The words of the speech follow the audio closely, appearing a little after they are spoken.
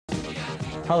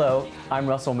Hello, I'm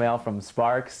Russell Mael from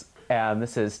Sparks, and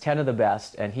this is 10 of the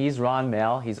Best, and he's Ron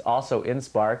Mael. He's also in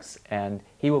Sparks, and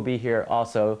he will be here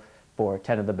also for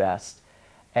 10 of the Best.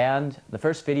 And the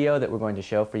first video that we're going to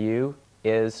show for you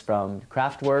is from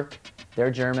Kraftwerk.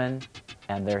 They're German,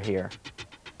 and they're here.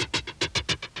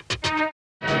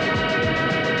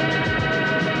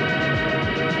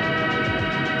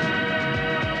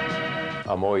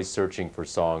 I'm always searching for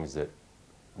songs that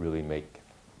really make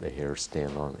the hair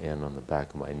stand on end on the back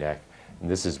of my neck. And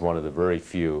this is one of the very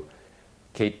few,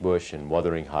 Kate Bush and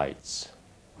Wuthering Heights.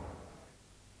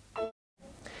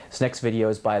 This next video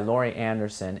is by Laurie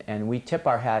Anderson, and we tip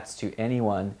our hats to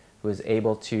anyone who is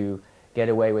able to get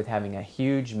away with having a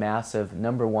huge, massive,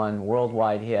 #1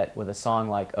 worldwide hit with a song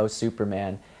like Oh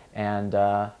Superman, and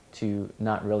to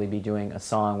not really be doing a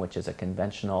song which is a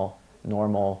conventional,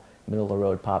 normal,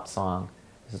 middle-of-the-road pop song.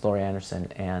 This is Laurie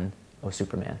Anderson and Oh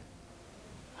Superman.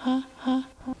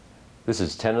 This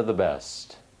is 10 of the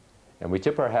Best. And we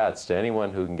tip our hats to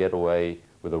anyone who can get away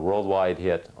with a worldwide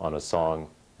hit on a song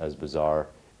as bizarre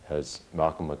as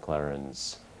Malcolm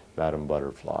McLaren's Madam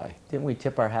Butterfly. Didn't we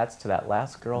tip our hats to that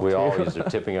last girl, We too? always are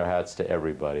tipping our hats to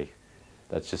everybody.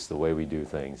 That's just the way we do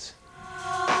things.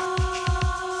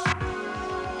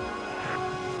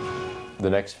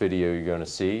 The next video you're going to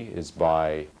see is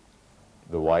by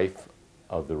the wife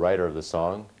of the writer of the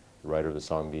song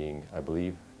being, I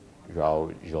believe,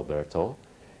 João Gilberto,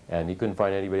 and he couldn't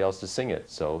find anybody else to sing it,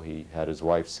 so he had his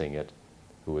wife sing it,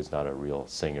 who was not a real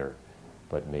singer,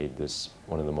 but made this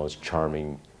one of the most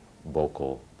charming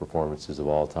vocal performances of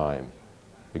all time,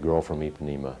 The Girl from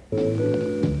Ipanema.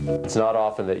 It's not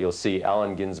often that you'll see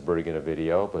Allen Ginsberg in a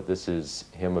video, but this is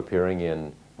him appearing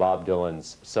in Bob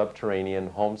Dylan's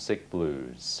Subterranean Homesick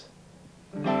Blues.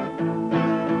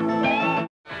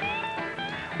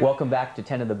 Welcome back to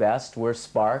 10 of the Best. We're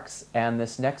Sparks, and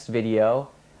this next video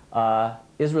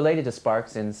is related to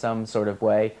Sparks in some sort of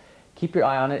way. Keep your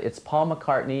eye on it. It's Paul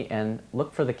McCartney, and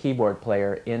look for the keyboard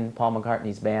player in Paul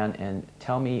McCartney's band and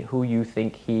tell me who you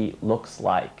think he looks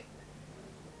like.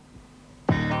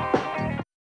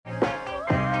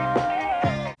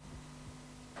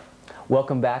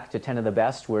 Welcome back to 10 of the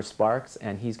Best. We're Sparks,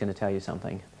 and he's going to tell you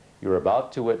something. You're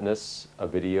about to witness a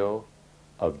video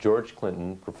of George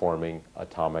Clinton performing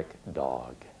Atomic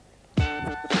Dog.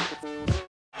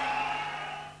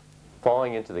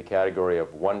 Falling into the category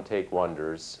of one-take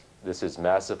wonders, this is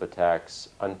Massive Attack's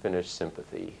Unfinished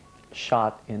Sympathy.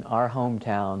 Shot in our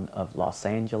hometown of Los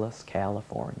Angeles,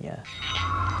 California.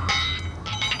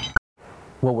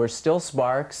 Well, we're still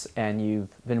Sparks, and you've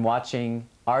been watching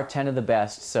our 10 of the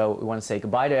Best, so we want to say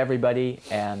goodbye to everybody,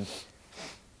 and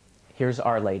here's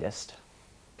our latest.